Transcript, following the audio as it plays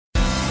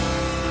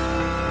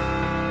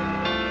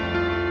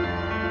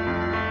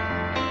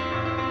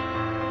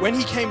When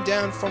he came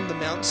down from the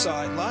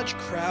mountainside, large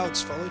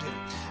crowds followed him.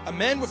 A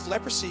man with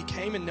leprosy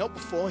came and knelt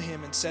before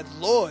him and said,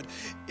 "Lord,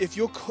 if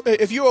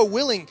you are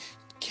willing,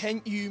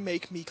 can you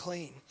make me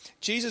clean?"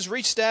 Jesus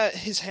reached out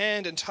his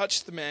hand and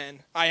touched the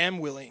man. "I am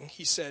willing,"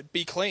 he said,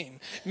 "be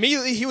clean."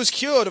 Immediately he was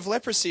cured of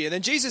leprosy. And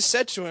then Jesus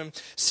said to him,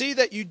 "See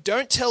that you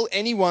don't tell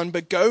anyone,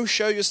 but go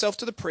show yourself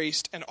to the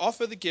priest and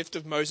offer the gift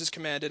of Moses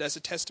commanded as a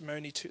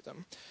testimony to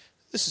them."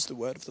 This is the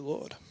word of the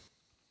Lord.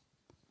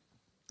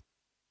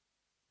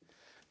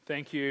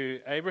 Thank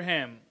you,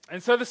 Abraham.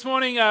 And so this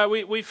morning,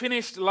 we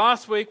finished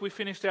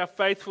our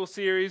Faithful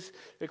series,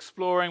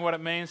 exploring what it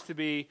means to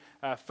be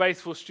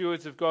faithful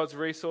stewards of God's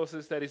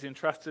resources that He's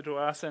entrusted to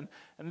us. And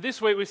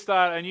this week we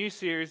start a new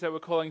series that we're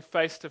calling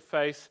Face to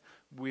Face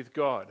with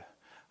God.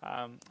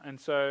 And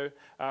so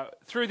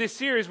through this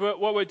series,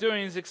 what we're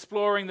doing is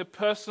exploring the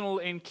personal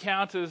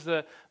encounters,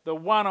 the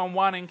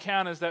one-on-one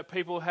encounters that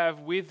people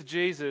have with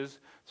Jesus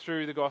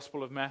through the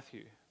Gospel of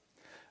Matthew.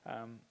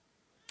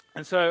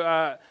 And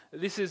so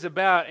this is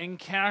about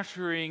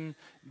encountering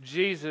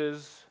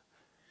Jesus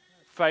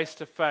face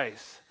to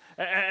face.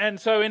 And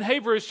so in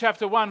Hebrews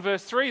chapter 1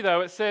 verse 3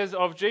 though, it says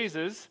of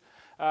Jesus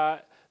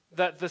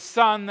that the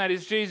Son, that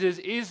is Jesus,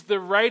 is the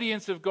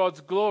radiance of God's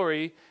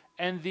glory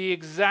and the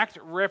exact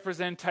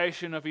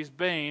representation of His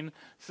being,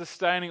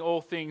 sustaining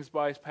all things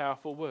by His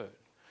powerful word.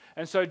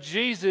 And so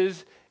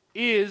Jesus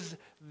is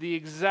the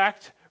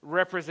exact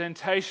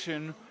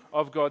representation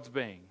of God's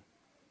being.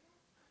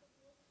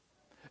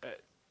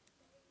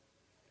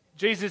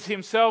 Jesus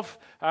himself,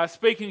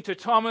 speaking to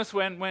Thomas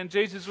when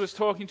Jesus was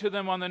talking to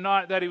them on the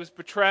night that he was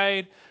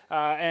betrayed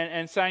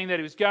and saying that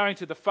he was going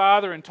to the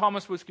Father, and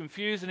Thomas was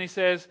confused and he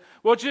says,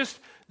 "Well,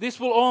 this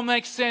will all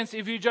make sense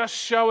if you just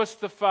show us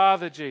the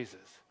Father,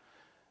 Jesus."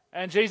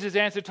 And Jesus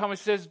answered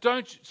Thomas, says,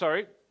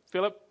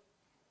 Philip,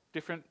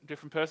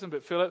 different person,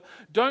 but Philip,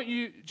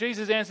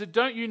 Jesus answered,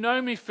 "Don't you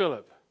know me,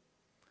 Philip?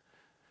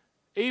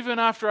 Even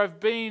after I've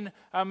been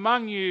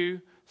among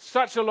you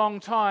such a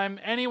long time,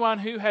 anyone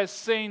who has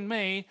seen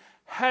me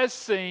has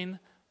seen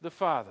the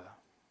Father.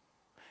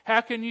 How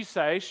can you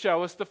say,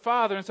 'Show us the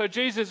Father'?" And so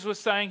Jesus was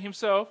saying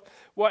himself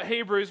what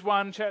Hebrews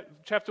 1,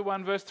 chapter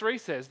 1, verse 3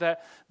 says,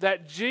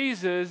 that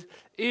Jesus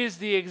is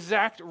the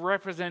exact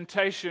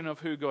representation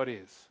of who God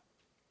is.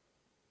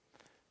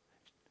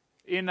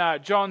 In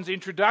John's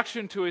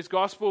introduction to his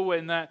gospel,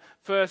 in that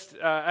first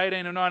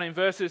 18 or 19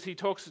 verses, he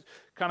talks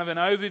kind of an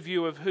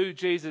overview of who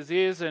Jesus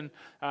is, and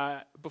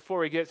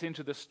before he gets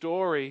into the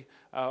story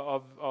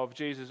of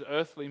Jesus'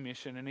 earthly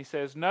mission. And he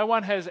says, "No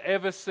one has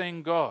ever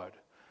seen God,"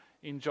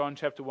 in John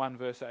chapter 1,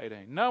 verse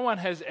 18. "No one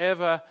has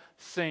ever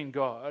seen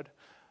God,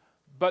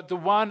 but the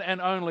one and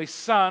only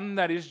Son,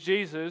 that is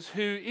Jesus,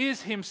 who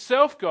is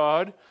himself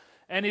God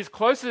and is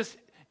closest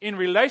in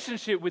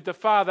relationship with the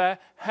Father,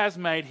 has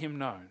made him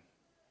known."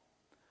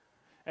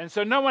 And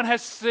so no one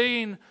has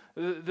seen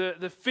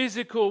the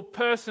physical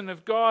person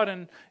of God.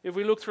 And if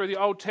we look through the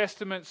Old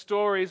Testament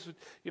stories,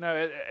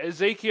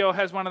 Ezekiel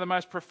has one of the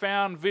most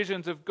profound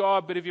visions of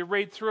God. But if you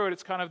read through it,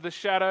 it's kind of the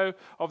shadow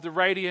of the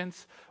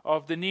radiance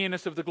of the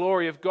nearness of the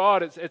glory of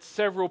God. It's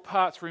several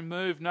parts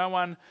removed. No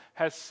one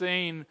has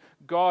seen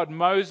God.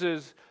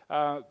 Moses,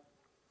 though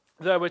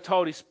we're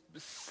told he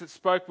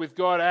spoke with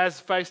God as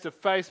face to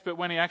face, but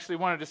when he actually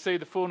wanted to see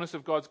the fullness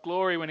of God's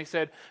glory, when he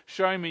said,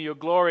 "Show me your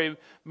glory,"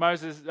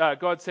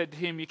 God said to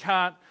him, "You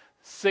can't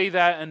see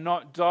that and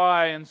not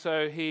die." And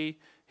so he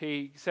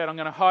said, "I'm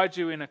going to hide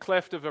you in a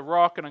cleft of a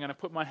rock, and I'm going to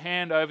put my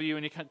hand over you,"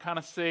 and you can kind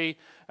of see,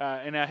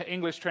 in our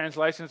English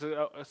translations,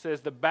 it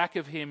says the back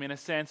of him in a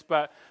sense,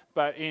 but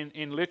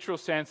in literal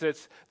sense,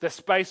 it's the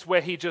space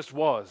where he just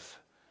was.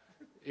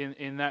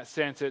 In that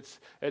sense,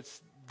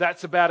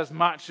 that's about as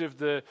much of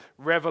the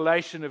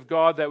revelation of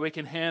God that we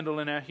can handle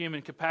in our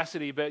human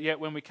capacity. But yet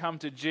when we come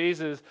to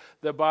Jesus,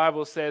 the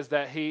Bible says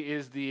that he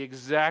is the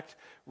exact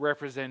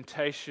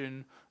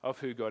representation of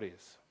who God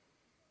is.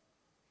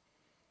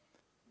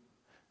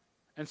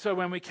 And so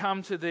when we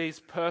come to these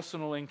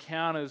personal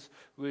encounters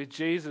with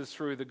Jesus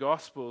through the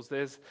Gospels,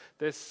 there's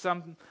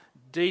some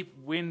deep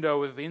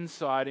window of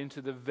insight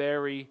into the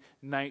very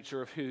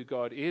nature of who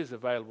God is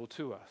available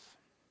to us.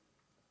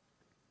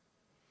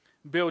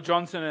 Bill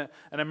Johnson,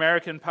 an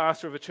American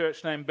pastor of a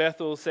church named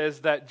Bethel,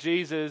 says that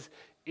Jesus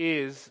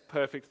is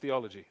perfect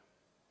theology.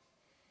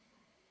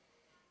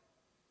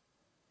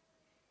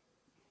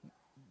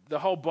 The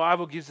whole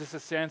Bible gives us a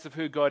sense of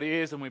who God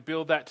is, and we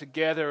build that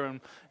together,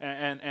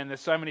 and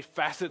there's so many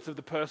facets of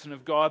the person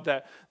of God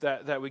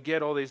that we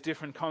get all these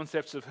different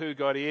concepts of who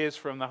God is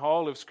from the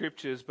whole of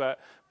Scriptures, but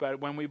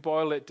when we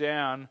boil it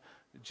down,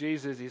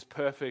 Jesus is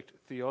perfect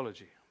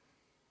theology.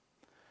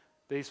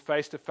 These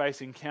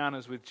face-to-face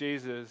encounters with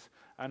Jesus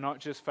are not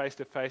just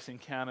face-to-face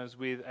encounters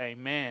with a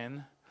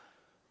man,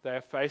 they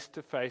are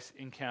face-to-face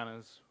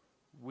encounters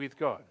with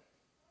God.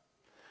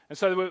 And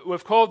so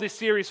we've called this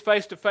series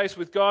Face to Face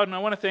with God, and I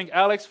want to thank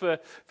Alex for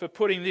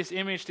putting this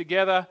image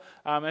together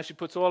as she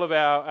puts all of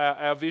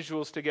our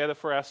visuals together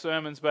for our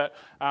sermons. But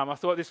I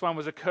thought this one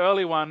was a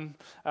curly one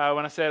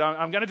when I said,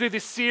 I'm going to do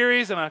this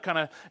series, and I kind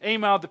of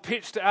emailed the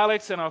pitch to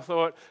Alex, and I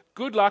thought,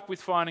 good luck with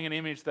finding an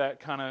image that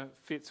kind of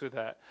fits with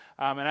that.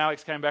 And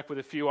Alex came back with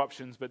a few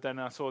options, but then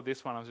I saw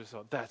this one, I was just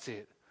like, that's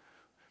it.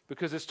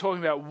 Because it's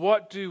talking about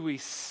what do we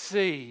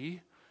see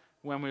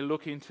when we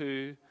look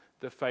into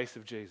the face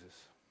of Jesus.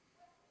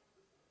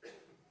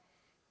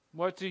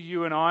 What do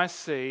you and I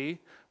see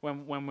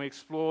when we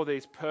explore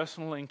these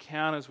personal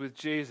encounters with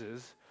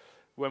Jesus,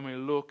 when we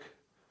look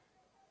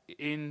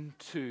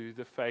into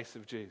the face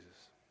of Jesus?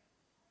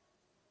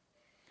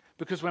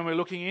 Because when we're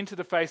looking into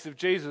the face of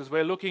Jesus,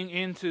 we're looking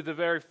into the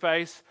very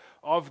face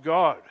of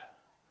God.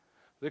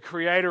 The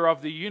creator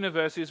of the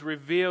universe is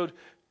revealed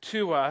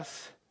to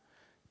us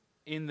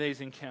in these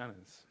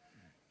encounters.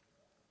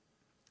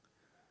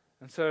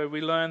 And so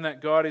we learn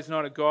that God is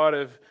not a God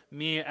of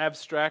mere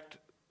abstract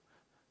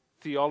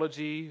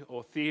theology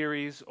or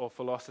theories or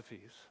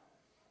philosophies.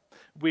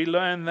 We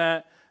learn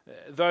that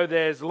though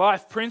there's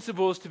life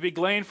principles to be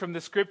gleaned from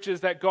the scriptures,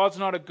 that God's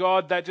not a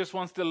God that just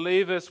wants to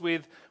leave us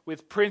with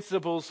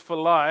principles for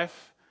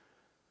life.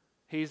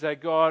 He's a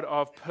God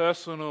of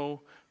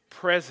personal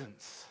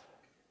presence.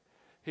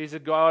 He's a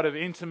God of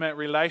intimate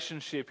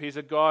relationship. He's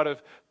a God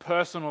of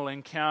personal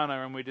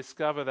encounter, and we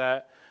discover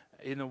that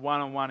in the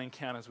one-on-one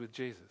encounters with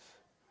Jesus.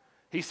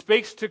 He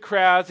speaks to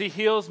crowds, he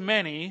heals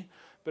many,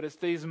 but it's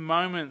these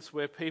moments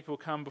where people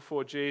come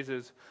before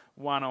Jesus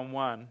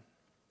one-on-one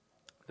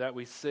that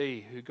we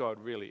see who God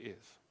really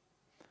is.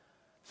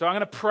 So I'm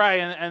going to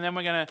pray, and then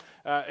we're going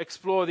to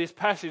explore this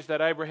passage that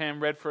Abraham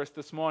read for us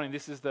this morning.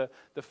 This is the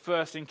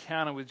first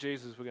encounter with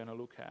Jesus we're going to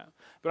look at.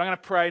 But I'm going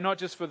to pray not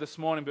just for this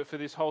morning, but for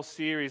this whole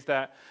series,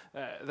 that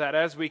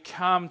as we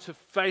come to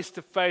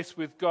face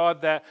with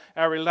God, that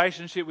our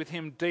relationship with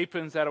Him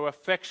deepens, that our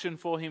affection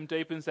for Him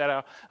deepens, that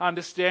our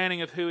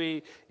understanding of who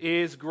He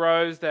is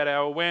grows, that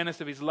our awareness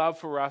of His love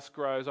for us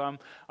grows.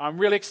 I'm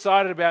really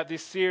excited about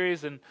this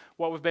series, and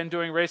what we've been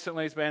doing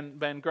recently has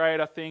been great,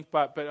 I think,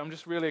 but I'm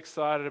just really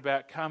excited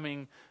about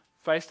coming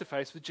face to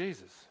face with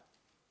Jesus.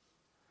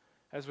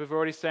 As we've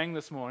already sang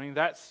this morning,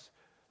 that's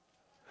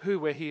who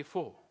we're here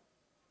for.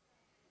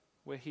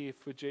 We're here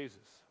for Jesus.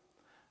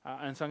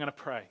 And so I'm going to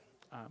pray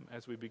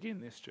as we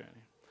begin this journey.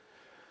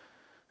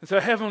 And so,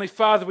 Heavenly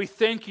Father, we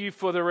thank you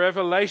for the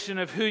revelation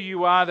of who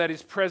you are that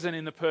is present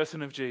in the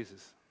person of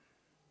Jesus.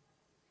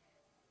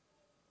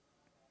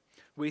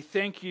 We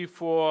thank you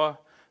for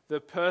the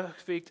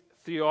perfect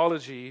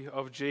theology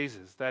of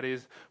Jesus. That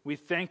is, we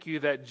thank you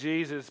that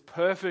Jesus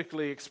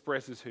perfectly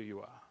expresses who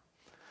you are.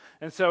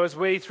 And so as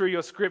we through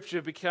your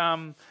scripture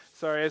come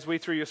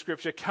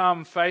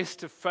face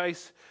to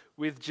face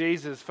with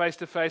Jesus, face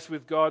to face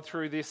with God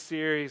through this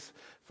series,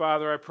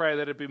 Father, I pray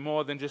that it be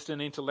more than just an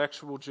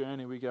intellectual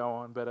journey we go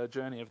on, but a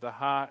journey of the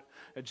heart,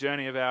 a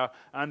journey of our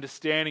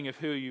understanding of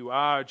who you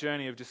are, a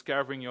journey of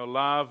discovering your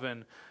love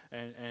and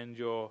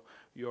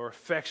your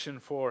affection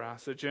for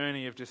us, a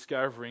journey of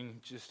discovering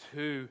just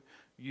who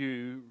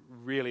you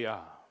really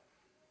are.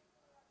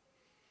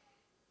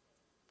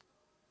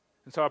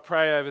 And so I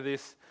pray over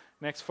this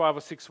next 5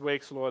 or 6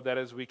 weeks, Lord, that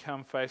as we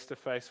come face to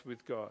face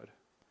with God,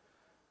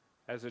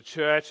 as a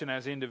church and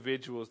as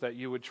individuals, that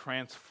you would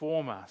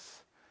transform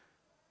us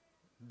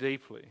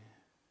deeply,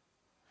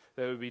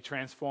 that we would be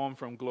transformed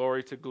from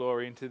glory to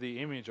glory into the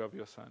image of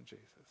your Son,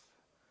 Jesus,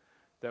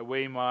 that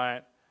we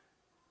might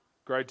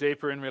grow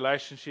deeper in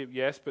relationship,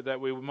 yes, but that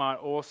we might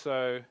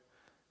also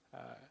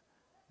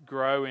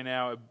grow in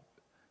our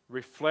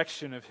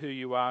reflection of who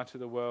you are to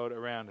the world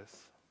around us.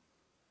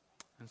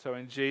 And so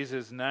in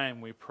Jesus'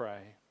 name we pray.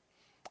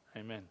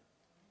 Amen.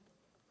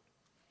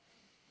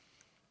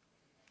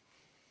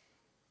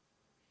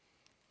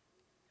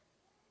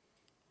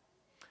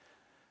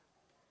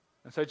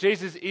 And so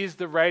Jesus is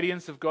the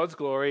radiance of God's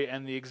glory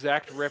and the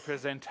exact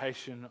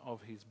representation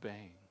of his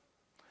being.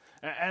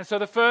 And so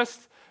the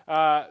first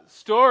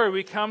story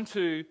we come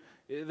to,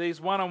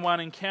 these one-on-one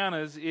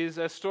encounters, is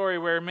a story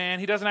where a man,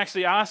 he doesn't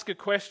actually ask a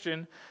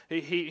question,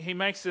 he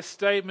makes a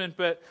statement,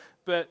 but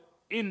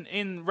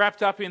in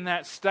wrapped up in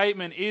that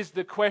statement is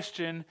the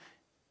question,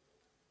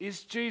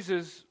 is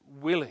Jesus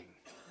willing?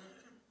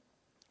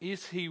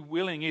 Is he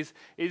willing?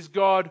 Is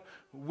God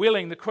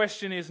willing? The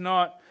question is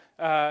not,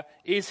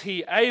 is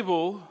he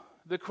able?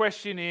 The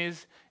question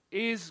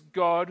is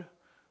God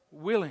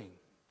willing?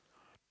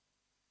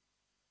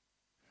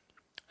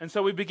 And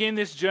so we begin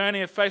this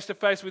journey of face to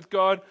face with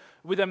God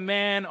with a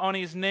man on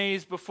his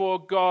knees before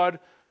God,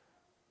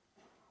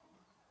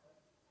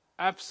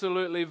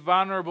 absolutely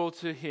vulnerable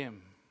to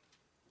him,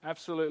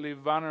 absolutely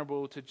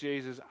vulnerable to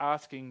Jesus,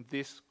 asking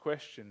this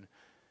question: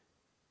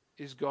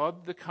 is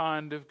God the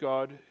kind of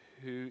God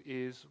who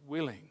is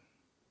willing?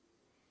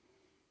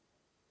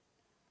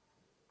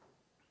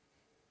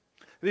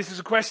 This is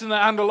a question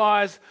that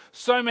underlies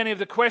so many of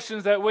the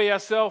questions that we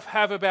ourselves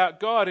have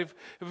about God. If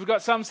we've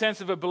got some sense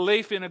of a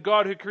belief in a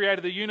God who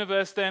created the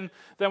universe, then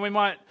we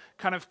might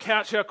kind of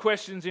couch our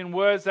questions in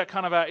words that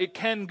kind of are,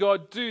 can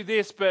God do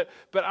this? But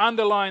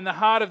underlying the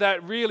heart of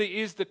that really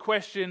is the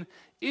question,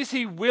 is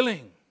he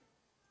willing?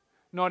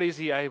 Not is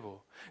he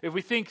able? If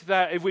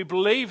we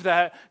believe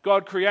that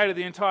God created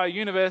the entire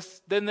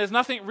universe, then there's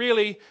nothing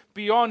really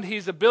beyond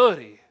his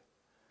ability.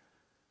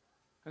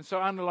 And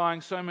so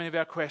underlying so many of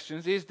our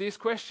questions is this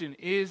question: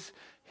 is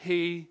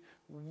he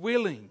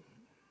willing?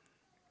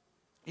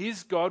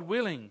 Is God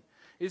willing?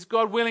 Is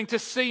God willing to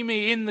see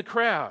me in the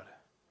crowd?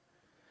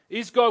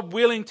 Is God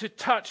willing to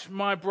touch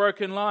my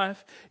broken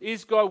life?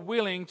 Is God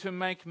willing to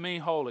make me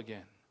whole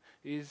again?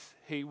 Is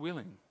he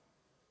willing?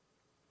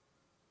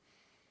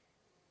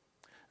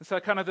 And so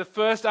kind of the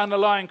first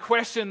underlying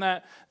question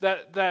that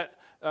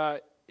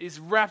is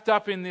wrapped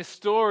up in this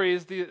story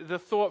is the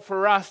thought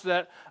for us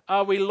that,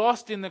 are we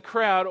lost in the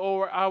crowd,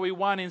 or are we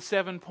one in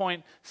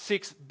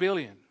 7.6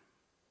 billion?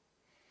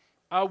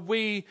 Are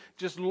we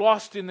just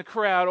lost in the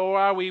crowd, or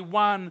are we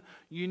one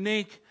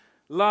unique,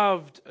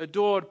 loved,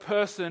 adored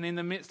person in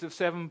the midst of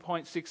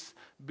 7.6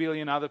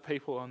 billion other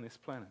people on this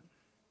planet?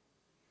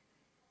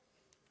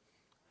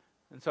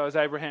 And so as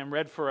Abraham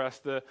read for us,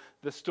 the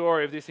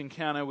story of this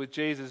encounter with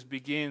Jesus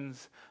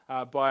begins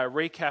by a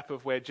recap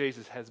of where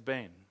Jesus has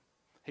been.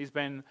 He's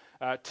been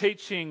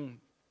teaching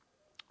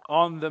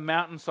on the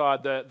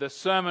mountainside. The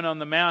Sermon on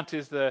the Mount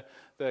is the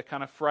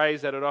kind of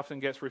phrase that it often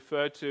gets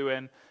referred to,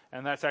 and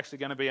that's actually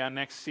going to be our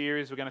next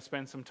series. We're going to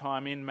spend some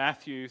time in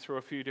Matthew through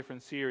a few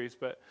different series,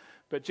 but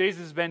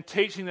Jesus has been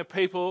teaching the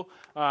people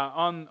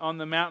on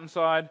the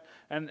mountainside,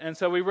 and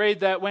so we read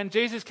that when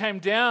Jesus came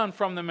down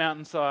from the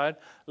mountainside,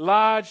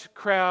 large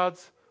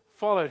crowds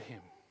followed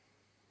him.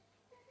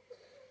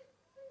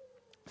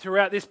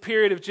 Throughout this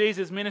period of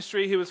Jesus'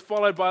 ministry, he was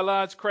followed by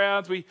large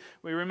crowds. We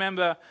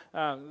remember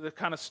the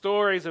kind of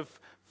stories of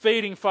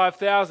feeding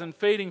 5,000,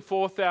 feeding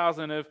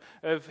 4,000,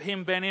 of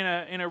him being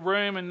in a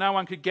room and no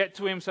one could get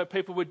to him, so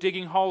people were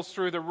digging holes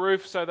through the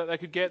roof so that they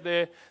could get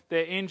their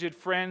injured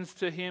friends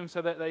to him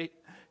so that they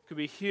could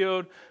be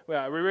healed.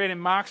 Well, we read in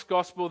Mark's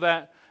Gospel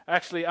that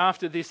actually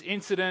after this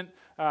incident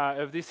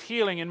of this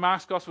healing in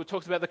Mark's Gospel, it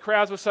talks about the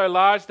crowds were so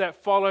large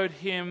that followed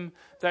him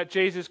that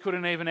Jesus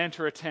couldn't even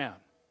enter a town,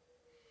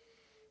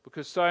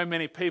 because so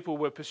many people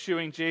were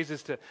pursuing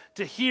Jesus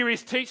to hear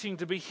his teaching,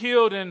 to be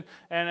healed, and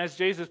as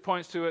Jesus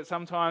points to it,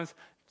 sometimes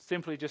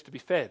simply just to be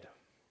fed.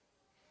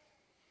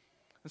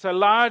 And so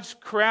large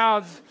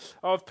crowds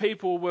of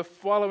people were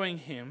following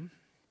him.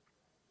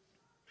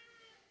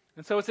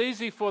 And so it's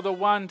easy for the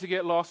one to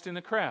get lost in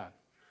the crowd.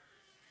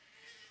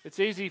 It's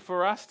easy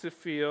for us to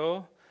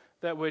feel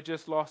that we're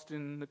just lost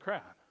in the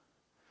crowd.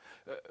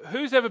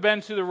 Who's ever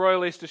been to the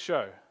Royal Easter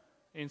Show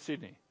in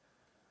Sydney?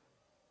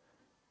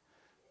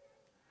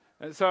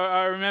 So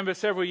I remember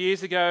several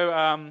years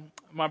ago,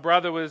 my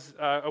brother was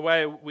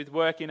away with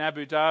work in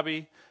Abu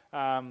Dhabi,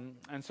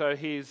 and so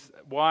his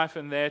wife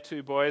and their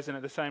two boys, and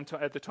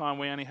at the time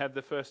we only had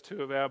the first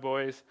two of our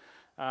boys.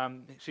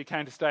 She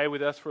came to stay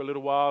with us for a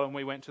little while, and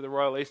we went to the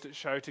Royal Easter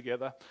Show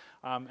together.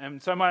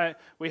 And so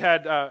we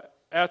had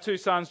our two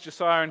sons,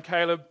 Josiah and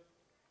Caleb,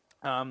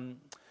 and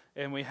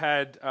we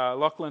had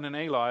Lachlan and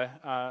Eli,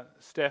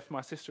 Steph,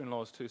 my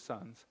sister-in-law's two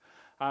sons.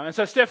 And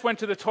so Steph went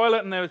to the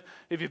toilet, and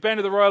if you've been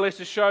to the Royal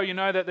Easter Show, you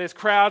know that there's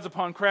crowds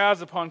upon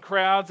crowds upon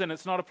crowds, and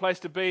it's not a place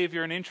to be if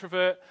you're an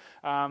introvert.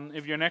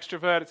 If you're an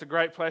extrovert, it's a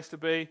great place to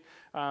be.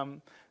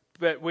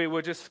 But we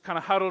were just kind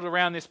of huddled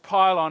around this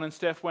pylon, and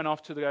Steph went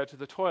off to go to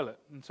the toilet.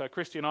 And so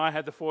Christy and I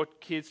had the 4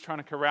 kids trying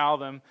to corral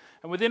them.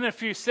 And within a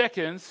few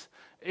seconds,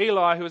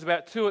 Eli, who was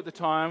about 2 at the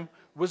time,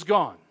 was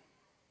gone.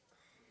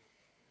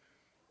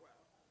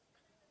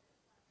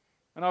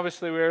 And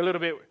obviously we were a little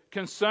bit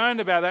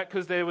concerned about that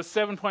because there was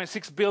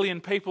 7.6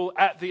 billion people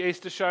at the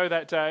Easter show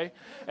that day.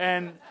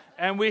 And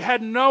we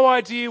had no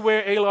idea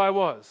where Eli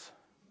was.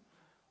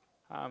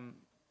 And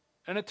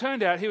it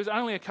turned out he was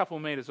only a couple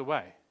meters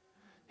away.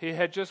 He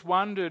had just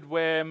wondered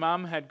where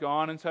Mum had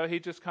gone, and so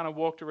he just kind of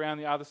walked around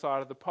the other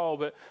side of the pole.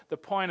 But the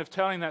point of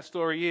telling that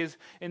story is,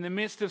 in the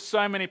midst of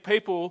so many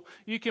people,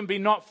 you can be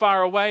not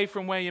far away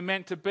from where you're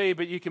meant to be,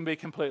 but you can be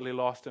completely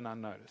lost and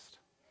unnoticed.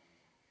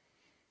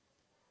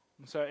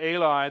 And so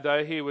Eli,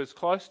 though he was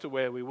close to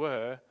where we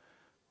were,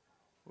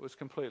 was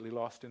completely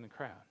lost in the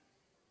crowd.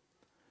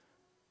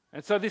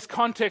 And so this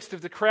context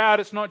of the crowd,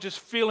 it's not just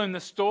filling the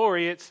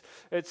story,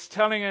 it's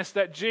telling us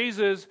that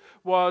Jesus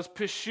was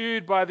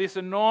pursued by this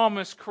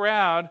enormous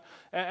crowd.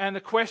 And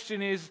the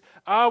question is,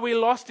 are we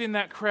lost in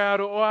that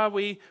crowd, or are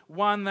we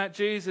one that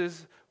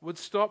Jesus would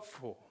stop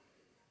for?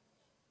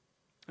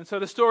 And so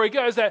the story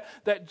goes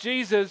that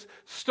Jesus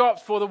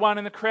stopped for the one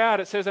in the crowd.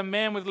 It says a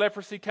man with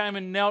leprosy came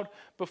and knelt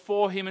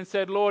before him and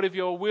said, "Lord, if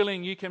you're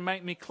willing, you can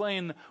make me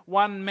clean."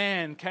 One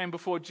man came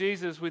before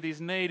Jesus with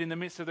his need in the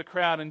midst of the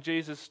crowd, and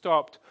Jesus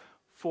stopped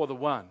for the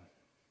one.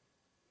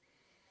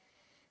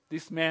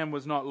 This man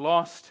was not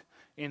lost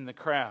in the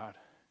crowd.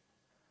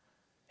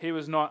 He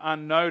was not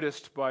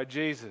unnoticed by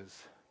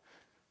Jesus.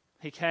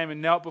 He came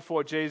and knelt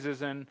before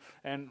Jesus, and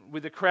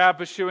with the crowd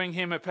pursuing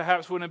him, it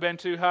perhaps wouldn't have been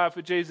too hard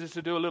for Jesus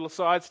to do a little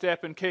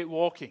sidestep and keep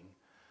walking.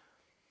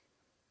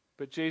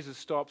 But Jesus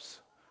stops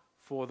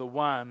for the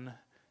one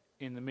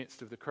in the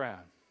midst of the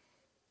crowd.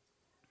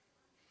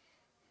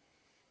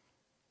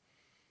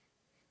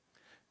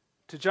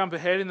 To jump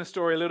ahead in the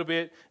story a little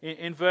bit,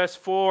 in verse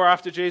 4,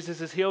 after Jesus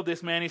has healed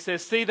this man, he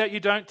says, "See that you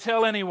don't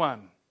tell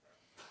anyone.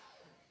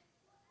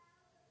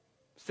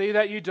 See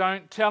that you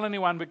don't tell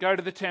anyone, but go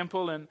to the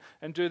temple and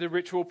do the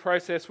ritual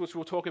process, which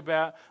we'll talk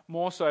about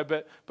more so.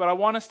 But I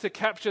want us to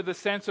capture the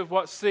sense of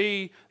what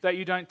see that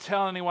you don't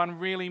tell anyone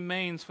really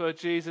means for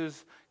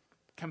Jesus'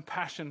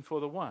 compassion for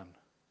the one.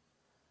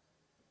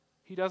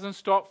 He doesn't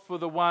stop for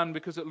the one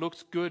because it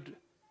looks good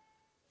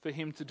for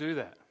him to do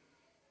that.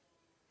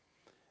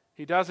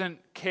 He doesn't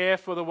care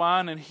for the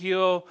one and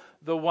heal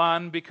the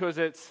one because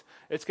it's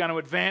going to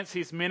advance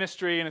his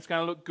ministry and it's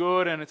going to look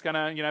good and it's going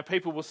to,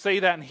 people will see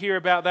that and hear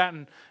about that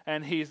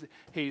and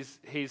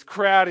his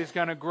crowd is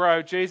going to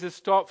grow. Jesus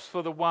stops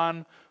for the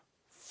one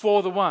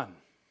for the one.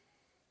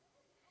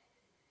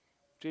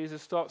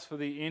 Jesus stops for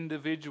the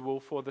individual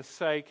for the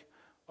sake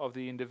of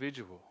the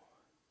individual.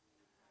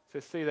 So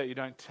see that you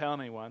don't tell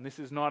anyone. This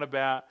is not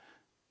about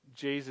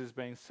Jesus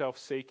being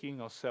self-seeking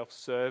or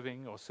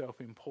self-serving or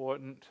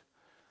self-important.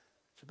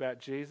 It's about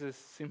Jesus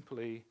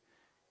simply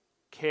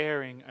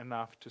caring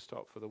enough to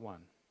stop for the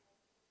one.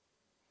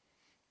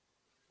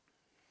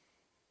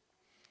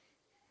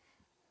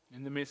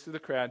 In the midst of the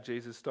crowd,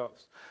 Jesus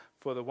stops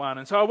for the one.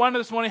 And so I wonder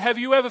this morning, have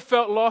you ever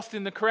felt lost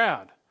in the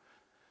crowd?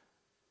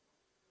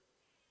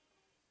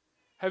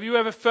 Have you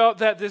ever felt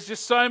that there's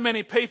just so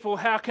many people,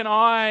 how can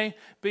I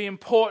be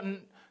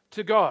important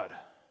to God?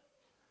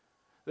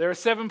 There are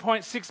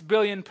 7.6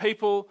 billion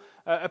people,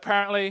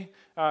 apparently,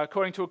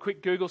 according to a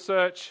quick Google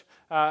search,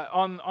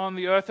 on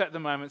the earth at the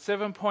moment.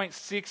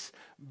 7.6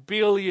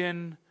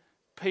 billion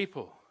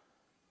people.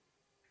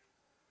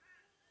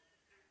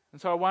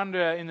 And so I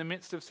wonder, in the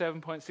midst of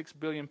 7.6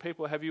 billion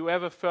people, have you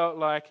ever felt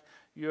like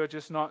you're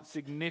just not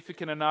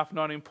significant enough,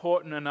 not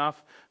important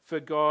enough for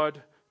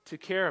God to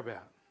care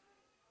about?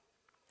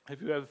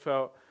 Have you ever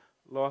felt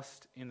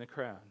lost in the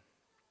crowd?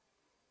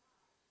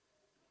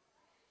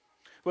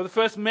 Well, the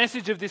first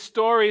message of this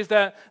story is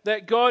that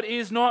God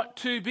is not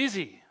too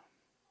busy.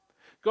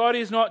 God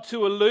is not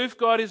too aloof.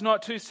 God is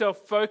not too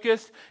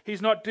self-focused.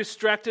 He's not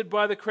distracted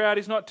by the crowd.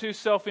 He's not too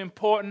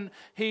self-important.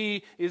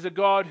 He is a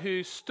God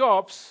who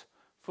stops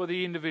for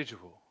the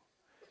individual.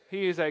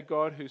 He is a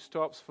God who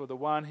stops for the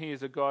one. He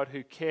is a God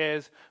who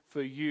cares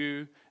for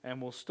you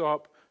and will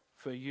stop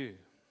for you.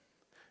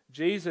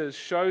 Jesus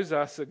shows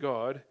us a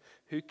God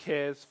who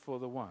cares for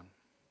the one.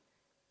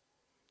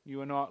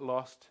 You are not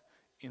lost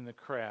in the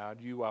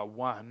crowd. You are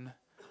one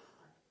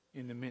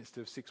in the midst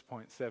of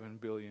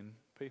 6.7 billion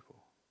people.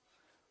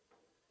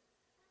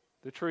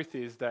 The truth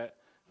is that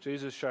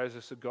Jesus shows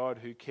us a God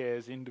who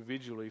cares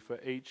individually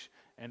for each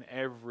and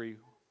every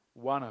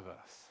one of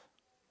us.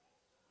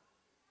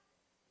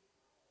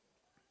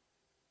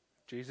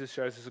 Jesus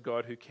shows us a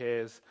God who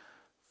cares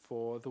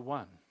for the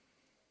one.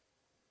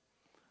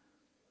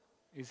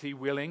 Is he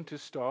willing to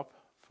stop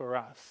for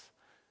us?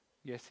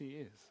 Yes, he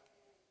is.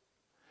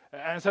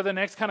 And so the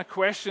next kind of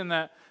question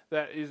that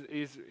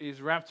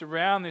is wrapped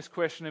around this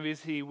question of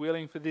is he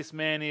willing for this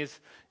man is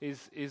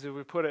if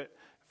we put it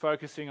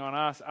focusing on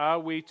us, are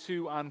we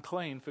too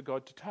unclean for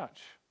God to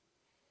touch?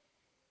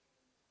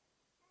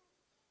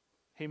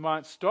 He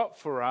might stop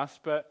for us,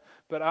 but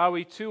are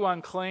we too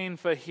unclean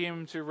for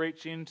him to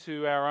reach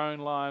into our own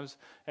lives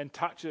and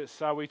touch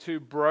us? Are we too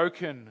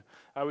broken?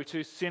 Are we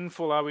too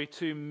sinful? Are we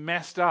too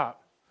messed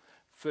up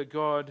for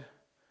God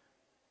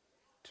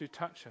to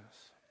touch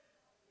us,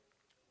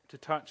 to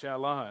touch our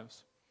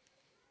lives?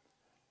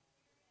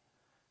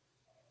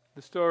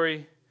 The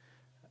story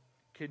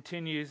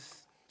continues,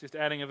 just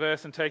adding a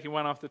verse and taking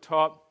one off the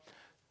top.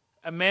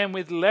 A man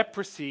with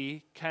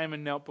leprosy came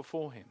and knelt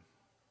before him.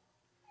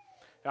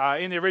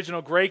 In the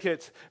original Greek,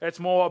 it's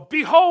more,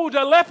 behold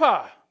a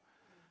leper.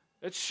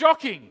 It's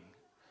shocking.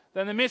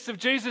 Then the midst of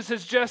Jesus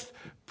has just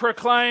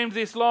proclaimed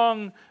this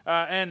long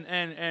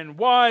and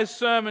wise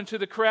sermon to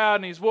the crowd,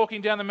 and he's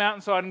walking down the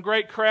mountainside, and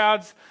great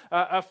crowds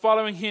are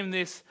following him.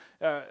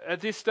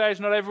 At this stage,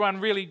 not everyone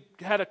really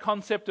had a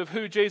concept of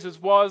who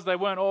Jesus was. They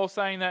weren't all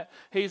saying that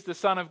he's the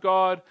Son of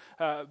God,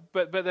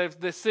 but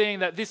they're seeing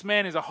that this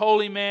man is a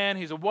holy man,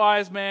 he's a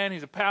wise man,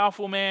 he's a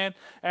powerful man,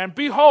 and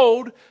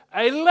behold,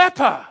 a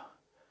leper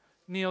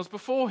kneels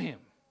before him.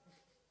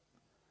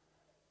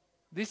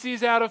 This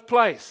is out of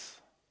place.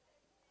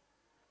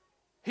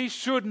 He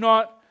should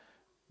not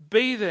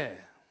be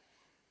there.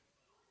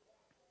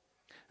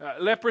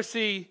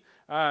 Leprosy,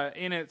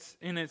 in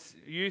its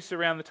use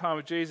around the time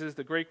of Jesus,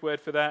 the Greek word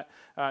for that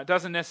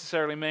doesn't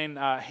necessarily mean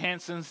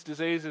Hansen's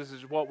disease,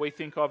 is what we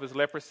think of as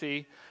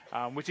leprosy,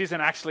 which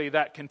isn't actually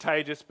that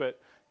contagious, but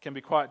can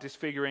be quite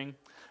disfiguring.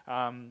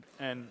 And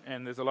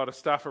there's a lot of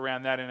stuff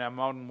around that in our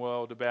modern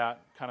world about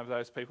kind of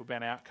those people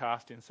being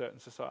outcast in certain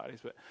societies.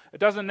 But it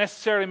doesn't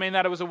necessarily mean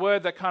that. It was a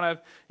word that kind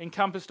of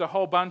encompassed a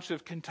whole bunch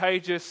of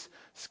contagious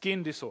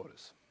skin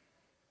disorders.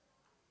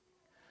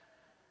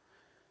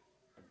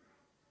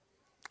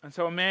 And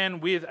so a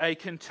man with a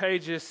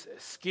contagious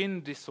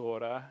skin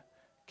disorder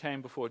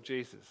came before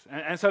Jesus.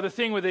 And so the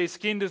thing with these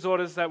skin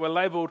disorders that were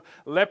labeled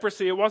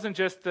leprosy, it wasn't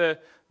just the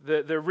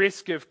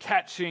risk of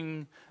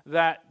catching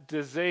that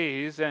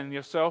disease and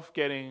yourself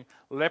getting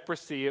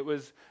leprosy. It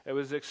was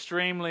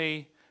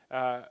extremely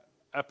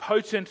a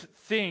potent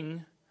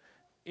thing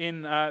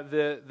in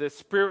the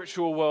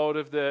spiritual world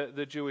of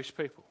the Jewish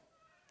people.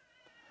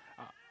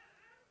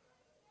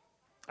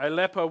 A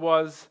leper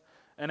was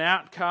an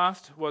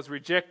outcast, was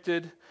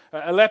rejected.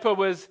 A leper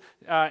was,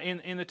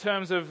 in the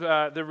terms of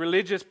the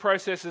religious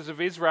processes of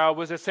Israel,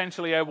 was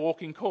essentially a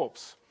walking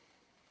corpse.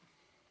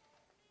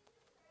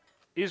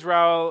 The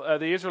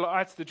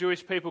Israelites, the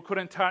Jewish people,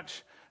 couldn't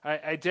touch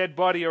a dead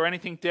body or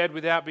anything dead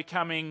without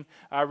becoming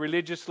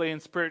religiously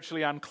and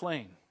spiritually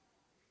unclean.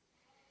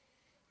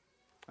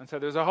 And so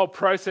there was a whole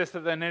process that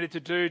they needed to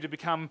do to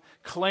become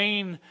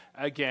clean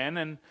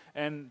again.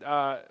 And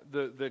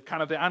the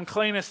kind of the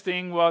uncleanest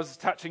thing was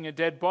touching a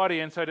dead body.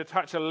 And so to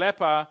touch a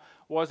leper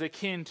was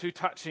akin to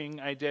touching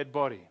a dead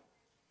body.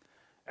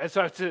 And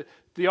so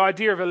the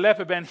idea of a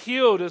leper being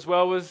healed as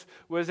well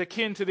was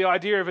akin to the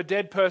idea of a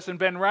dead person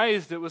being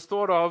raised. It was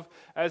thought of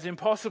as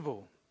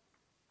impossible.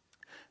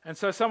 And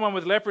so someone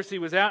with leprosy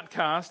was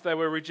outcast, they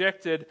were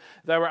rejected,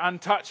 they were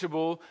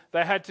untouchable,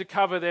 they had to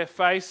cover their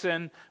face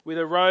and with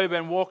a robe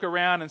and walk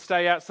around and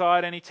stay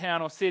outside any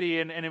town or city,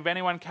 and if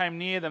anyone came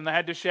near them, they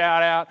had to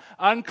shout out,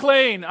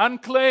 "Unclean,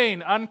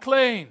 unclean,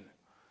 unclean,"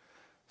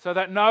 so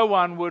that no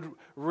one would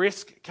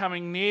risk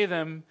coming near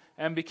them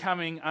and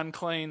becoming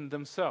unclean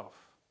themselves.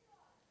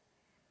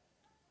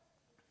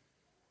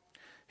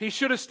 He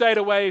should have stayed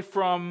away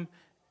from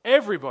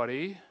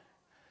everybody,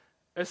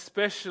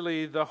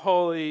 especially the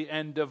holy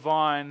and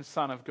divine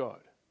Son of God,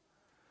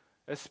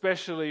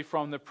 especially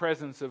from the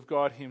presence of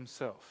God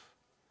himself.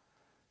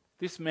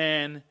 This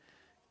man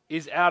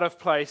is out of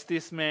place.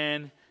 This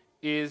man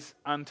is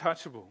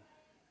untouchable.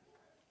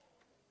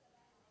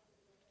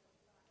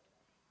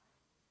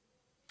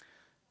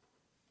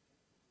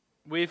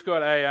 We've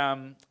got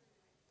a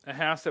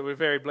house that we're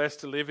very blessed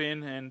to live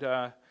in,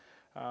 and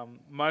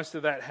most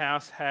of that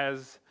house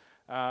has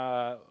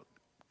kind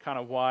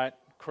of white,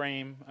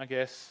 cream, I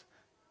guess,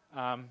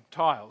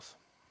 tiles.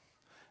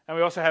 And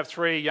we also have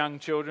 3 young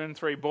children,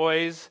 3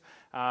 boys,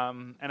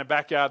 and a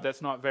backyard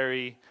that's not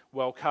very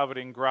well covered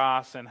in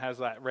grass and has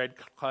that red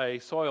clay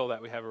soil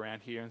that we have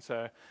around here. And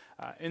so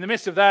in the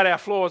midst of that, our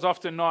floor is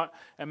often not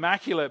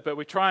immaculate, but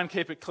we try and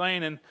keep it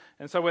clean.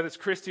 And so whether it's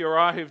Christy or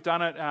I who've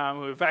done it,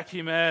 we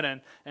vacuum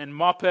it and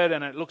mop it,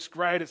 and it looks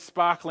great, it's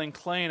sparkling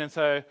clean. And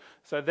so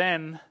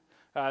then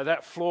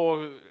that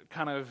floor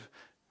kind of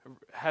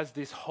has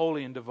this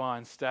holy and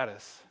divine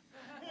status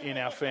in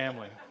our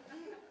family.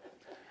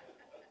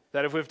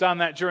 That if we've done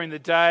that during the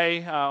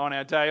day, on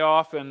our day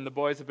off, and the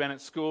boys have been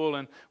at school,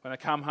 and when they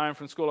come home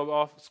from school or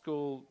off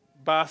school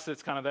bus,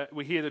 it's kind of that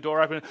we hear the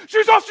door open,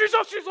 "Shoes off, shoes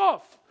off, shoes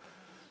off."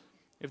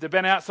 If they've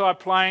been outside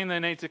playing, they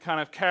need to kind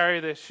of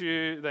carry their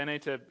shoe. They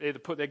need to either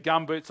put their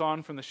gumboots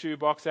on from the shoe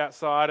box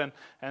outside,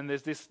 and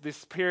there's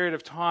this period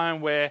of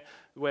time where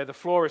the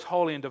floor is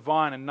holy and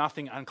divine, and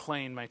nothing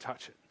unclean may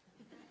touch it.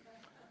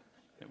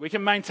 We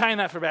can maintain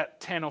that for about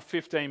 10 or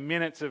 15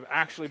 minutes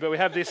but we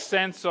have this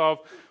sense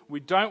of we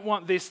don't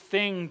want this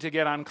thing to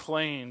get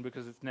unclean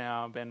because it's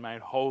now been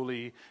made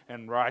holy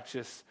and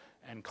righteous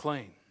and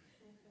clean.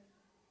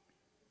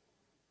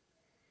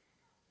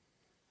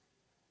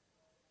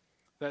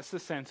 That's the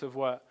sense of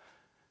what,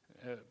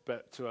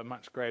 but to a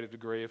much greater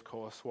degree, of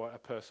course, what a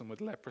person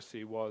with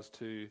leprosy was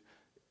to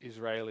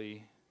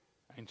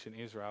ancient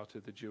Israel, to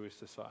the Jewish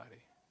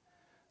society.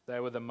 They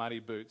were the muddy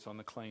boots on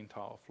the clean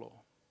tile floor.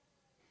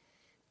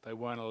 They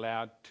weren't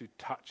allowed to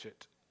touch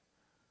it.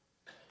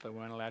 They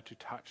weren't allowed to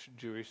touch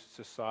Jewish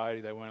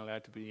society. They weren't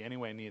allowed to be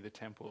anywhere near the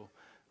temple,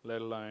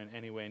 let alone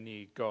anywhere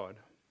near God.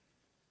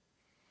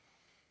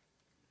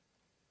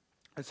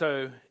 And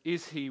so,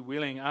 is he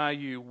willing? Are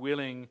you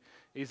willing?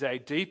 Is a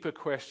deeper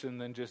question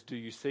than just, do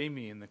you see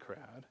me in the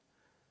crowd?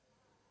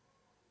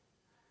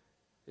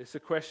 It's a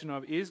question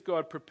of, is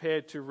God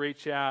prepared to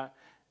reach out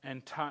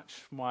and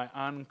touch my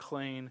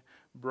unclean,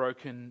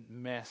 broken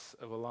mess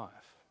of a life?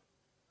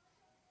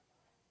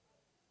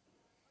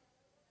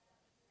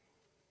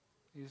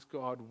 Is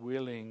God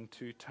willing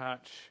to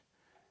touch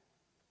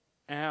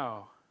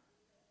our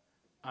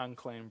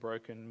unclean,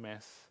 broken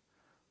mess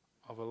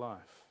of a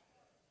life?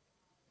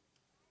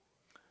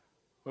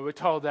 Well, we're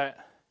told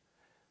that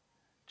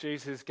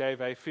Jesus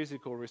gave a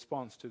physical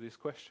response to this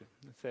question.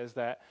 It says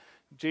that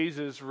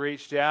Jesus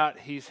reached out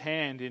his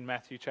hand in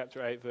Matthew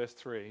chapter 8, verse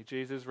 3.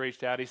 Jesus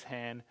reached out his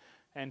hand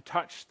and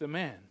touched the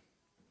man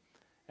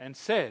and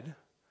said,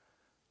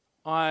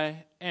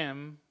 "I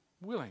am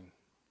willing."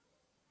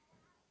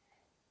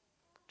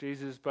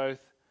 Jesus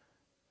both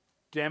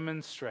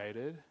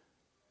demonstrated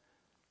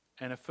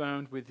and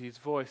affirmed with his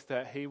voice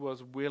that he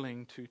was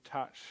willing to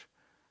touch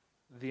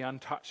the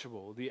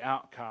untouchable, the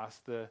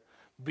outcast,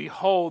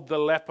 behold the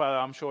leper.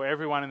 I'm sure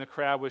everyone in the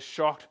crowd was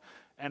shocked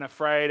and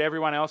afraid.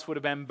 Everyone else would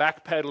have been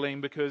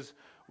backpedaling because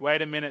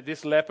wait a minute,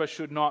 this leper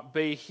should not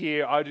be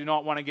here. I do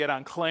not want to get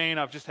unclean.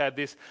 I've just had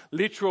this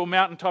literal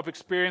mountaintop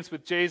experience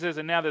with Jesus,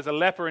 and now there's a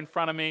leper in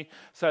front of me.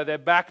 So they're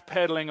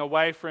backpedaling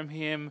away from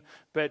him.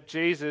 But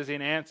Jesus,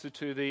 in answer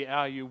to the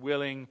 "Are you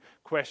willing?"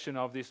 question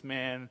of this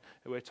man,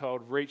 we're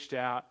told, reached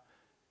out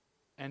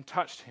and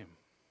touched him.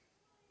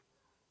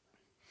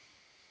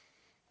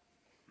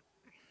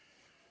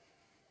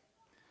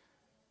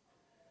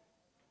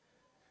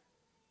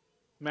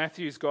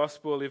 Matthew's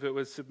gospel, if it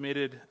was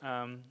submitted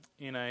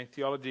in a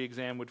theology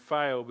exam, would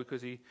fail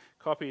because he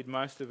copied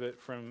most of it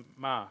from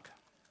Mark.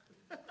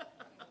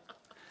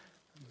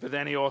 But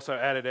then he also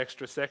added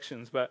extra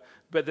sections. But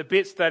the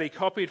bits that he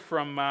copied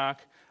from Mark,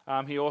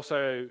 he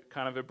also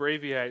kind of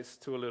abbreviates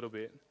to a little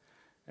bit.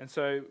 And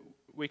so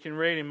we can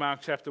read in Mark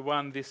chapter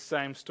 1 this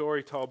same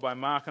story told by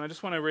Mark. And I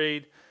just want to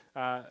read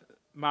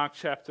Mark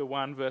chapter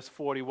 1 verse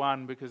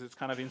 41 because it's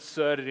kind of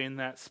inserted in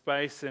that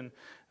space, and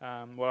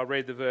I'll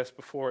read the verse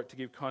before it to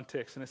give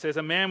context. And it says,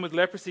 "A man with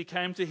leprosy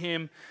came to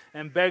him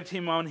and begged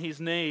him on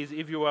his knees,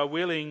 'If you are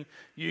willing,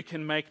 you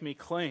can make me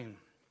clean.'"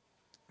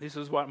 This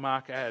is what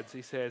Mark adds.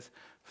 He says,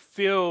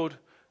 "Filled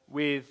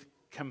with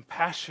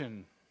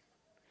compassion,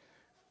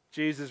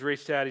 Jesus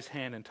reached out his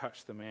hand and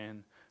touched the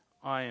man.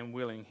 'I am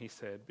willing,' he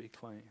said, 'be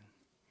clean.'"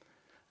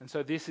 And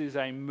so this is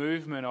a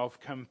movement of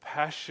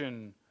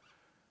compassion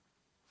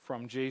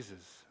from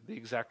Jesus, the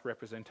exact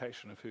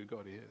representation of who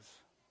God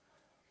is.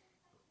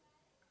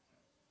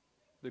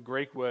 The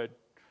Greek word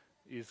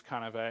is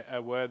kind of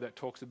a word that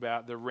talks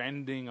about the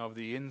rending of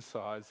the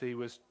insides. He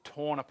was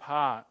torn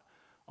apart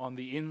on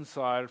the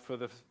inside for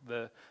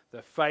the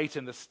fate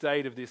and the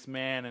state of this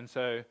man, and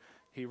so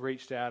he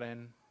reached out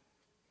and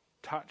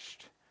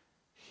touched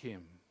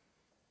him.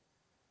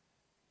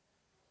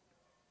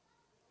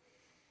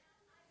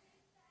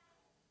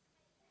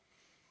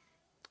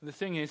 The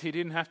thing is, he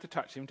didn't have to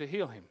touch him to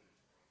heal him.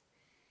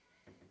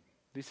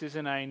 This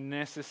isn't a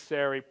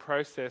necessary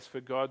process for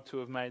God to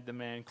have made the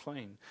man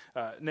clean.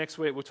 Next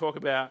week we'll talk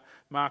about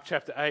Mark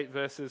chapter 8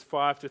 verses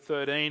 5 to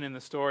 13 and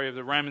the story of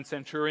the Roman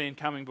centurion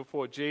coming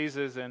before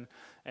Jesus and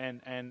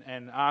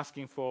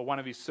asking for one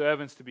of his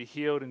servants to be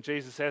healed. And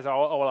Jesus says,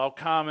 I'll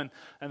come. And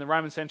the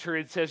Roman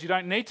centurion says, "You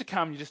don't need to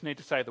come, you just need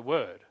to say the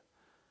word."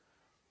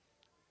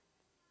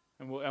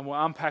 And we'll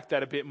unpack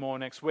that a bit more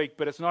next week.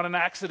 But it's not an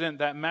accident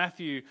that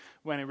Matthew,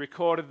 when he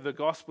recorded the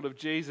gospel of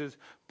Jesus,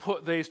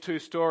 put these two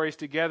stories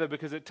together,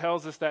 because it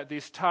tells us that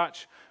this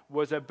touch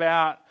was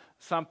about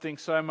something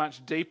so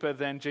much deeper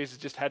than Jesus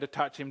just had to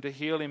touch him to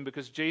heal him,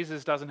 because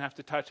Jesus doesn't have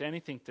to touch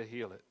anything to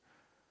heal it.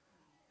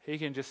 He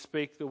can just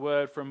speak the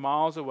word from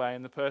miles away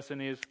and the person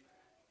is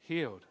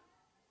healed.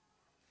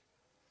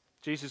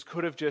 Jesus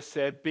could have just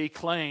said, "Be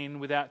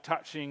clean," without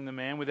touching the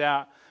man,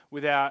 without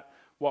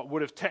what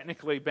would have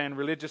technically been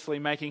religiously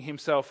making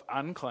himself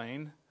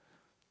unclean.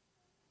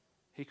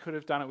 He could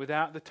have done it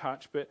without the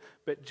touch, but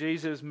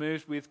Jesus,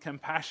 moved with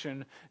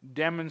compassion,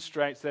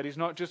 demonstrates that he's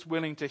not just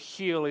willing to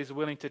heal, he's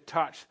willing to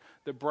touch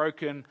the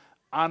broken,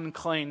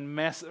 unclean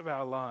mess of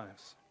our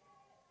lives.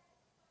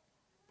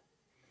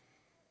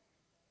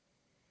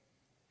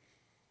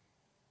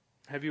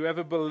 Have you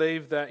ever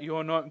believed that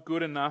you're not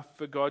good enough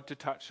for God to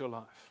touch your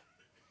life?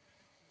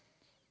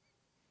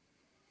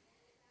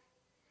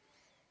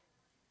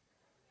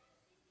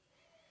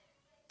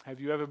 Have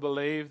you ever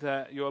believed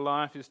that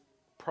your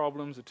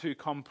problems are too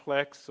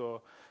complex,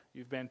 or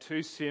you've been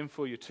too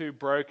sinful, you're too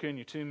broken,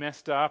 you're too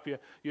messed up,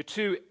 you're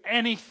too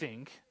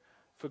anything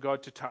for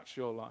God to touch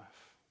your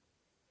life?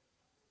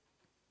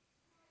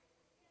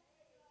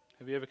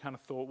 Have you ever kind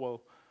of thought,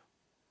 well,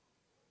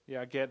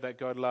 yeah, I get that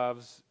God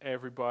loves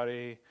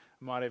everybody.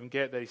 I might even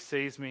get that he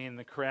sees me in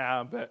the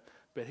crowd, but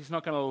he's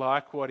not going to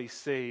like what he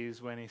sees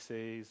when he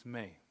sees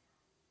me.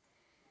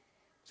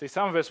 See,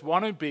 some of us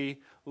want to be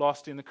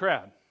lost in the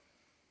crowd.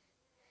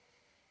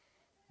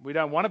 We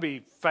don't want to be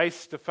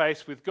face to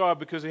face with God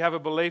because we have a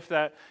belief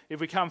that if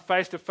we come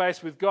face to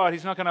face with God,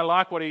 he's not going to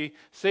like what he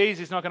sees.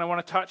 He's not going to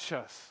want to touch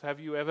us. Have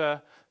you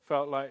ever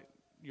felt like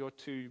you're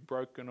too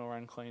broken or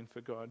unclean for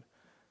God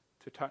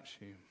to touch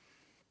you?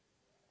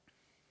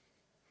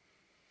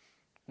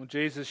 Well,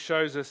 Jesus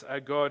shows us a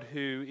God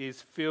who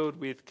is filled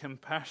with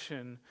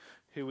compassion,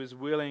 who is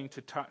willing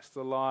to touch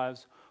the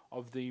lives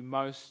of the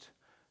most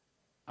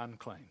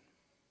unclean.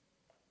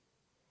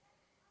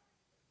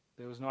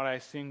 There was not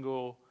a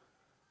single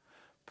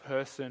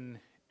person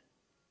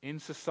in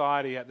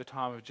society at the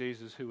time of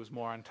Jesus who was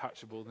more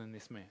untouchable than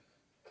this man.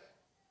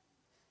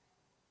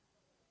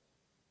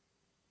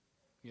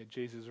 Yet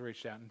Jesus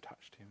reached out and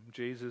touched him.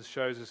 Jesus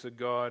shows us a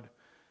God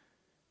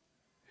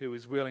who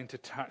is willing to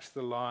touch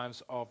the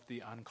lives of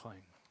the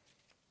unclean.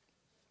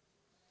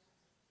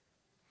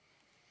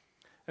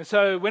 And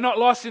so we're not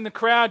lost in the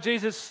crowd.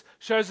 Jesus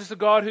shows us a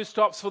God who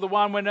stops for the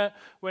one.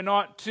 We're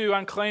not too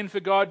unclean for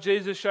God.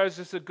 Jesus shows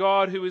us a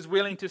God who is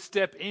willing to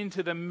step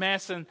into the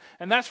mess. And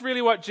that's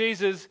really what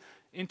Jesus'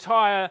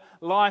 entire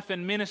life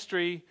and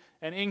ministry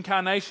and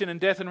incarnation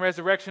and death and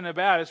resurrection are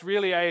about. It's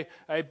really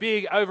a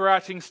big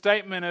overarching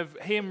statement of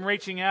him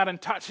reaching out and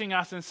touching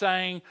us and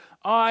saying,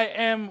 "I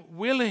am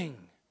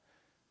willing.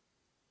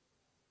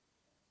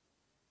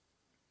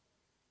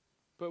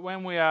 But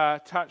when we are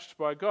touched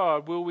by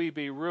God, will we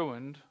be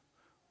ruined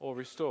or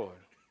restored?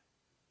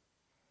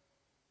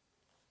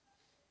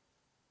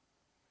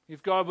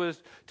 If God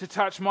was to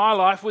touch my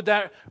life, would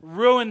that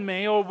ruin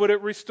me or would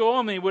it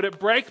restore me? Would it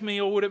break me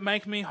or would it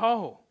make me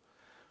whole?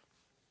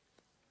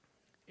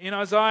 In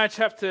Isaiah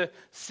chapter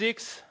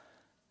 6,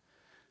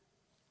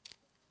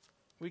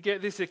 we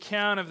get this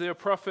account of the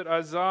prophet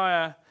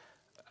Isaiah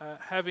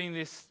having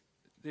this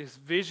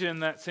vision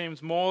that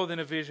seems more than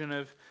a vision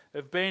of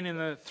being in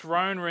the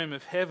throne room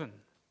of heaven.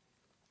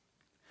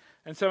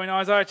 And so in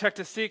Isaiah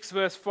chapter 6,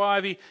 verse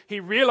 5, he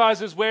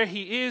realizes where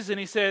he is and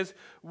he says,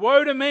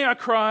 "Woe to me," I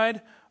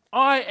cried,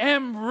 "I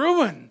am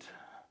ruined."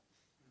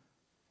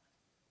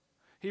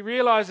 He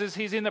realizes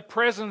he's in the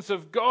presence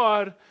of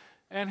God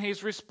and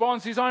his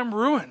response is, "I'm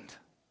ruined.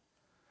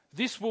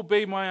 This will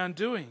be my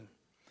undoing.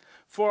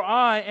 For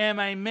I am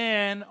a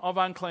man of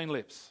unclean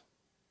lips.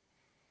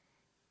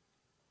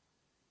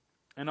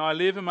 And I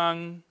live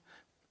among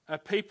a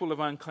people of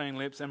unclean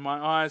lips, and my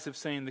eyes have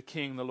seen the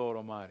King, the Lord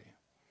Almighty."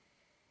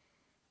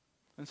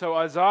 And so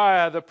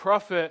Isaiah, the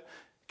prophet,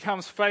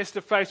 comes face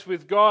to face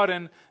with God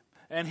and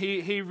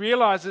he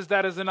realizes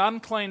that as an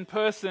unclean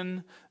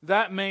person,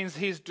 that means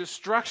his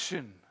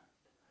destruction.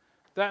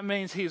 That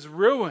means his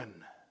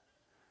ruin.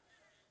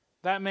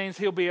 That means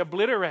he'll be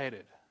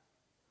obliterated.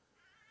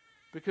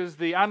 Because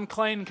the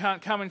unclean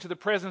can't come into the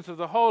presence of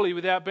the holy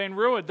without being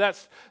ruined.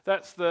 That's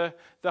the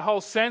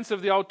whole sense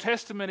of the Old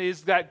Testament,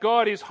 is that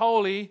God is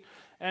holy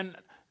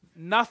and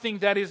nothing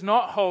that is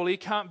not holy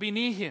can be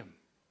near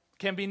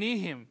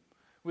him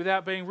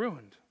without being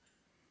ruined.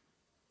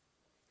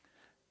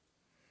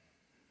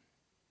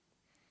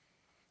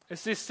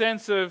 It's this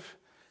sense of,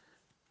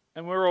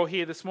 and we're all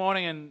here this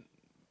morning, and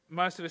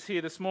most of us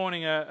here this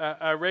morning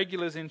are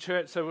regulars in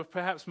church, so we've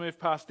perhaps moved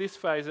past this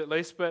phase at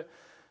least, but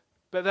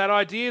that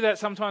idea that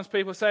sometimes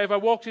people say, if I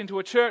walked into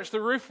a church, the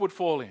roof would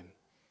fall in.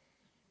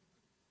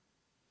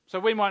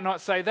 So we might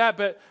not say that,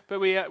 but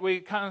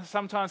we kind of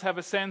sometimes have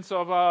a sense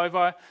of, if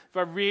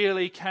I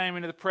really came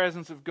into the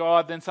presence of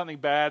God, then something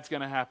bad's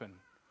going to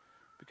happen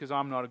because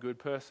I'm not a good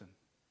person.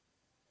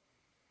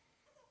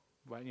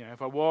 But,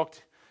 if I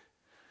walked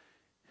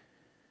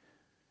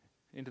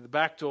into the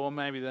back door,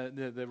 maybe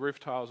the roof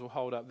tiles will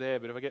hold up there,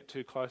 but if I get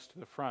too close to